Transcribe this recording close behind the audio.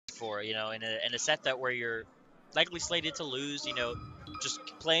for, you know, in a set that where you're likely slated to lose, you know, just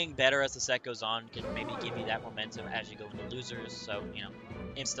playing better as the set goes on can maybe give you that momentum as you go into losers. So, you know,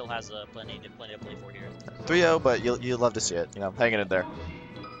 aim still has plenty to play for here. 3-0, but you'll love to see it, you know, hanging in there.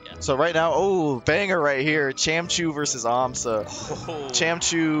 Yeah. So right now, oh, banger right here, Chamchu versus aMSa. Oh.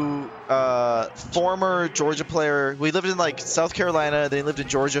 Chamchu, former Georgia player. We lived in like South Carolina, then he lived in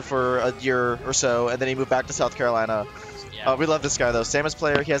Georgia for a year or so, and then he moved back to South Carolina. Yeah. We love this guy though. Samus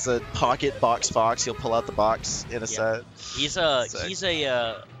player. He has a pocket box fox. He'll pull out the box in a set. He's like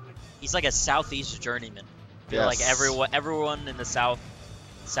a Southeast journeyman. I feel like everyone in the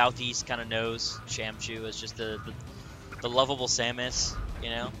Southeast kind of knows Chamchu as just the lovable Samus,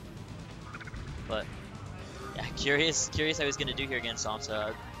 you know. But yeah, curious how he's gonna do here against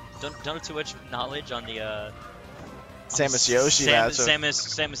aMSa. Don't have too much knowledge on the Samus Yoshi matchup.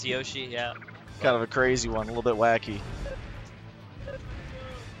 Samus Yoshi, yeah. Kind of a crazy one, a little bit wacky.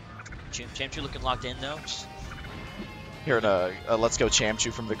 Chamchu looking locked in though. Hearing a "Let's go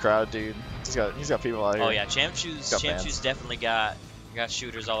Chamchu" from the crowd, dude. He's got people out here. Oh yeah, Chamchu's definitely got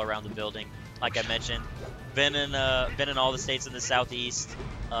shooters all around the building. Like I mentioned, been in all the states in the Southeast.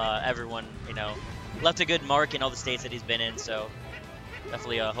 Everyone, you know, left a good mark in all the states that he's been in. So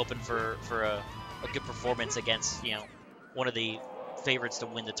definitely hoping for a good performance against, you know, one of the favorites to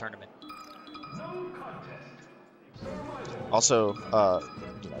win the tournament. Also,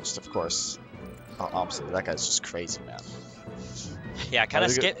 you know, just of course, aMSa. That guy's just crazy, man. Yeah,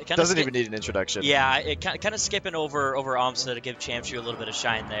 doesn't even need an introduction. Yeah, it kind of skipping over aMSa to give Chamchu a little bit of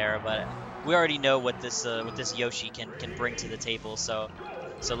shine there, but we already know what this Yoshi can bring to the table. So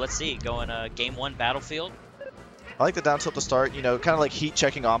let's see, going game 1 Battlefield. I like the down tilt to start. You know, kind of like heat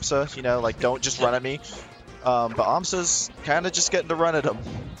checking aMSa. You know, like don't just run at me. But aMSa's kind of just getting to run at him.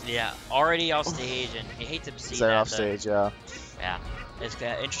 Yeah, already off stage, and you hate to see that. Off stage, yeah. Yeah, it's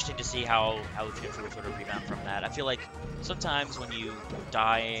interesting to see how Chamchu will sort of rebound from that. I feel like sometimes when you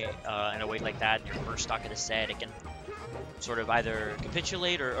die in a way like that in your first stock of the set, it can sort of either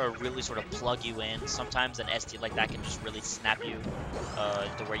capitulate or really sort of plug you in. Sometimes an SD like that can just really snap you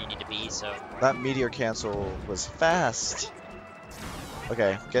to where you need to be. So that meteor cancel was fast.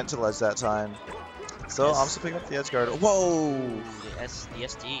 Okay, getting to the ledge that time. So I'm still picking up the edge guard. Whoa! The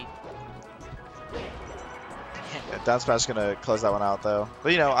SD. Yeah, down smash is gonna close that one out though.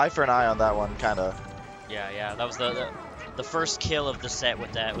 But you know, eye for an eye on that one, kind of. Yeah. That was the first kill of the set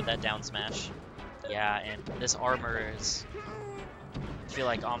with that down smash. Yeah, and this armor is. I feel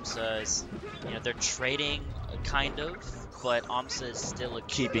like aMSa is, you know, they're trading kind of, but aMSa is still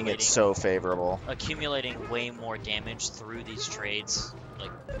keeping it so favorable, accumulating way more damage through these trades.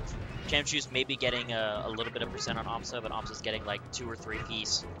 Like Chamchu's maybe getting a little bit of percent on aMSa, but aMSa's getting like 2 or 3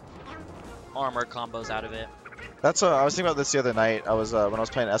 piece armor combos out of it. That's what I was thinking about this the other night. I was when I was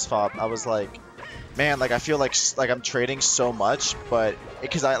playing SFOP, I was like, man, like I feel like I'm trading so much, but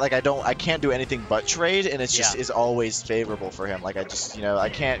because I can't do anything but trade, and it's just is always favorable for him. Like I just, you know, I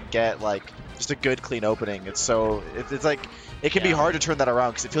can't get like just a good clean opening. It's so it's like it can be hard to turn that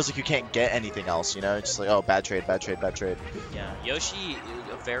around because it feels like you can't get anything else. You know, it's just like, oh, bad trade. Yeah, Yoshi,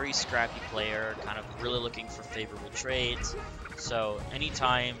 a very scrappy player, kind of really looking for favorable trades. So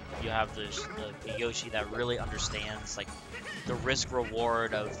anytime you have the Yoshi that really understands like the risk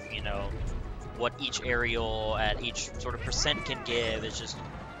reward of, you know, what each aerial at each sort of percent can give is just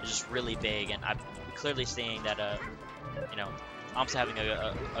really big, and I'm clearly seeing that you know, aMSa having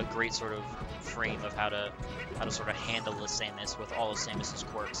a great sort of frame of how to sort of handle the Samus with all of Samus's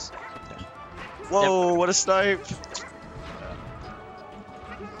quirks. Whoa, what a snipe!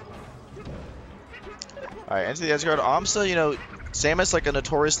 Alright, into the edge guard. aMSa, you know, Samus like a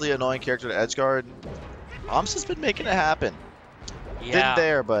notoriously annoying character to edge guard. aMSa's been making it happen. Yeah. Didn't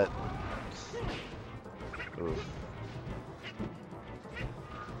there, but ooh.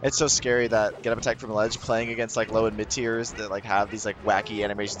 It's so scary that get up attack from the ledge playing against like low and mid tiers that like have these like wacky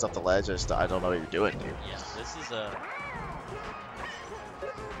animations off the ledge. I don't know what you're doing, dude. Yeah, this is a.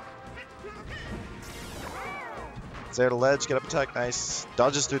 It's there to ledge, get up attack, nice.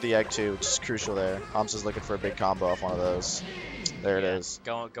 Dodges through the egg too, which is crucial there. aMSa's looking for a big combo off one of those. There it is.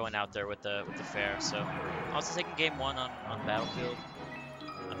 Going out there with the fair. So also taking game 1 on Battlefield.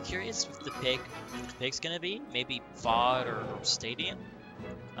 I'm curious if the pig's gonna be maybe VOD or Stadium.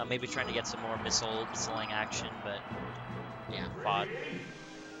 Maybe trying to get some more missiling action, but yeah, VOD.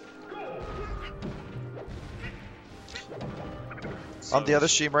 So, on the other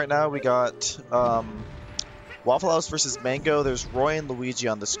stream right now, we got Waffle House versus Mango. There's Roy and Luigi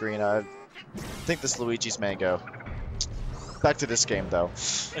on the screen. I think this Luigi's Mango. Back to this game though.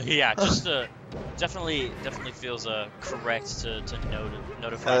 Yeah, just Definitely feels correct to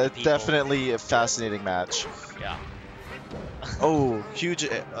notify the people. Definitely a fascinating match. Yeah. Oh, huge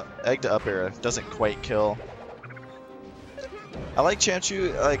egg to up air. Doesn't quite kill. I like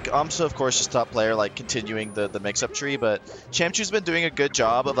Chamchu. Like aMSa, of course, just top player, like continuing the mix-up tree. But Chamchu's been doing a good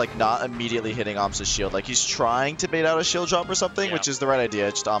job of like not immediately hitting aMSa's shield. Like he's trying to bait out a shield drop or something, Yeah. which is the right idea.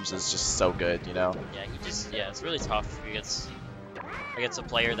 Just aMSa's just so good, you know. Yeah, it's really tough against a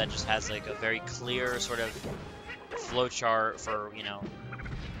player that just has like a very clear sort of flow chart for, you know,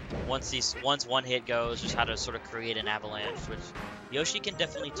 once one hit goes, just how to sort of create an avalanche, which Yoshi can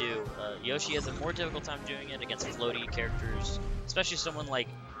definitely do. Yoshi has a more difficult time doing it against floaty characters, especially someone like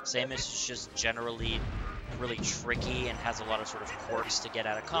Samus, who's just generally really tricky and has a lot of sort of quirks to get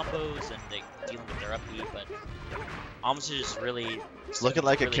out of combos and dealing with their up B, but aMSa just really... It's looking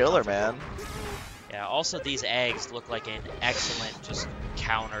like really a killer, man. Yeah, also these eggs look like an excellent just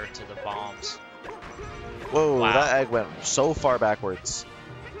counter to the bombs. Whoa, wow. That egg went so far backwards.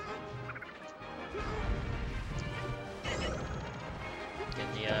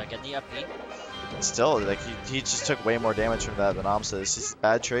 Getting the up B. Still, like he just took way more damage from that than aMSa. It's just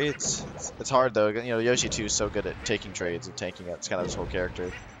bad trades. It's hard though. You know, Yoshi too is so good at taking trades and tanking it. It's kind of his whole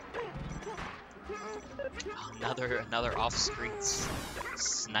character. Another off-screen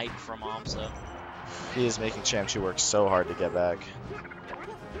snipe from aMSa. He is making Chamchu work so hard to get back.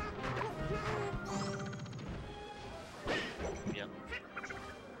 Yeah.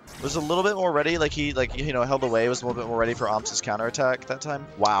 Was a little bit more ready, like he held away, was a little bit more ready for aMSa's counterattack that time.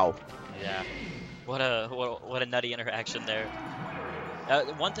 Wow. Yeah. What a nutty interaction there.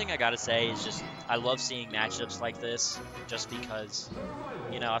 One thing I gotta say is just I love seeing matchups like this, just because,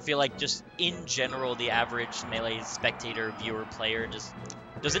 you know, I feel like just in general the average Melee spectator, viewer, player just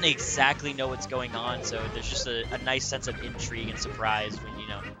doesn't exactly know what's going on, so there's just a nice sense of intrigue and surprise when, you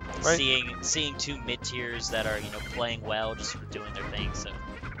know, seeing two mid-tiers that are, you know, playing well, just sort of doing their thing. So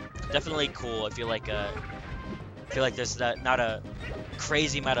definitely cool. I feel like there's not a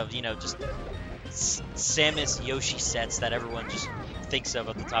crazy amount of, you know, just Samus Yoshi sets that everyone just thinks of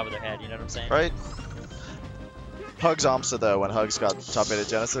at the top of their head, you know what I'm saying? Right. Hugs aMSa though, when Hugs got top 8 at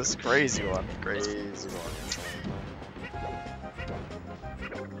Genesis. Crazy one. Crazy one.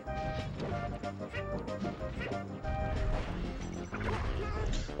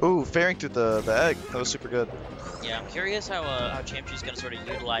 Ooh, fairing through the egg. That was super good. Yeah, I'm curious how Chamchu's gonna sort of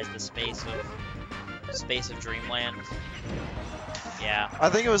utilize the space of Dreamland. Yeah. I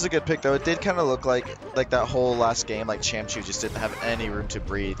think it was a good pick though. It did kind of look like that whole last game, like Chamchu just didn't have any room to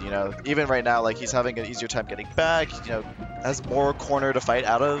breathe, you know. Even right now, like he's having an easier time getting back, you know, has more corner to fight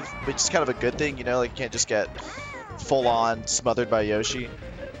out of, which is kind of a good thing, you know, like you can't just get full on smothered by Yoshi.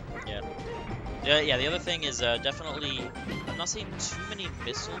 Yeah, the other thing is definitely, I'm not seeing too many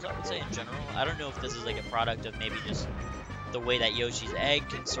missiles, I would say, in general. I don't know if this is like a product of maybe just the way that Yoshi's egg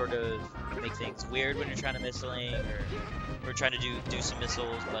can sort of make things weird when you're trying to missiling, or trying to do some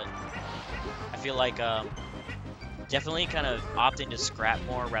missiles, but I feel like definitely kind of opting to scrap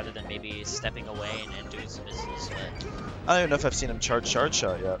more rather than maybe stepping away and doing some missiles. But I don't even know if I've seen him charge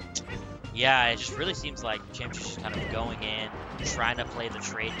shot yet. Yeah, it just really seems like Chamchu's just kind of going in, trying to play the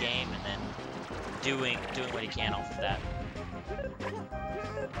trade game, and then doing what he can off of that.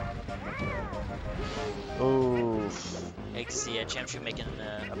 Oof. I can see Chamchu making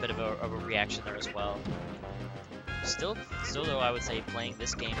a bit of a reaction there as well. Still though, I would say playing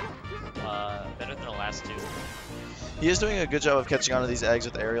this game better than the last two. He is doing a good job of catching onto these eggs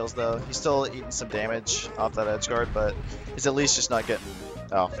with aerials, though. He's still eating some damage off that edge guard, but he's at least just not getting...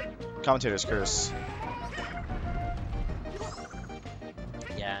 Oh, Commentator's curse.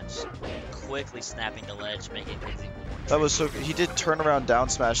 Yeah, just quickly snapping the ledge, making things even more tricky. That was so good. He did turn around down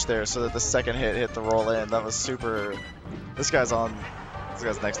smash there so that the second hit the roll in. That was super... This guy's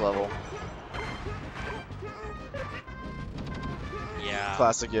next level. Yeah.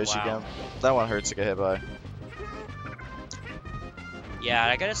 Classic Yoshi game. That one hurts to get hit by. Yeah,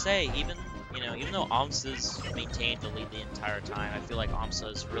 I gotta say, even though aMSa's maintained the lead the entire time, I feel like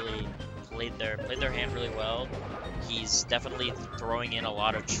aMSa's really played their hand really well. He's definitely throwing in a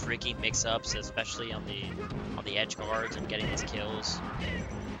lot of tricky mix-ups, especially on the edge guards, and getting these kills.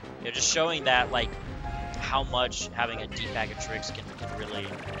 You know, just showing that like how much having a deep bag of tricks can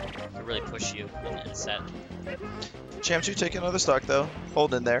really push you in a set. Chamchu taking another stock though,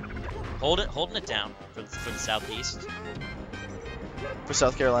 holding in there. Holding it down for the Southeast. For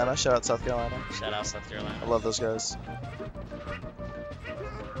South Carolina, shout out South Carolina. Shout out South Carolina. I love those guys.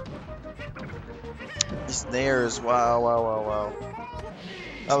 These nairs, wow.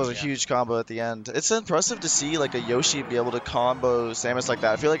 That was a Yeah. huge combo at the end. It's impressive to see like a Yoshi be able to combo Samus like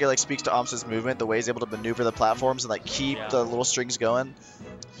that. I feel like it like speaks to aMSa's movement, the way he's able to maneuver the platforms and like keep Yeah. the little strings going.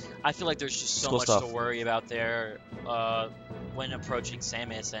 I feel like there's just so Cool much stuff. to worry about there when approaching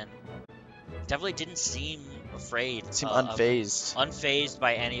Samus, and definitely didn't seem afraid. Seem unfazed. Unfazed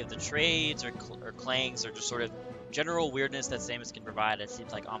by any of the trades or clangs or just sort of general weirdness that Samus can provide. It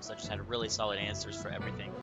seems like aMSa just had really solid answers for everything.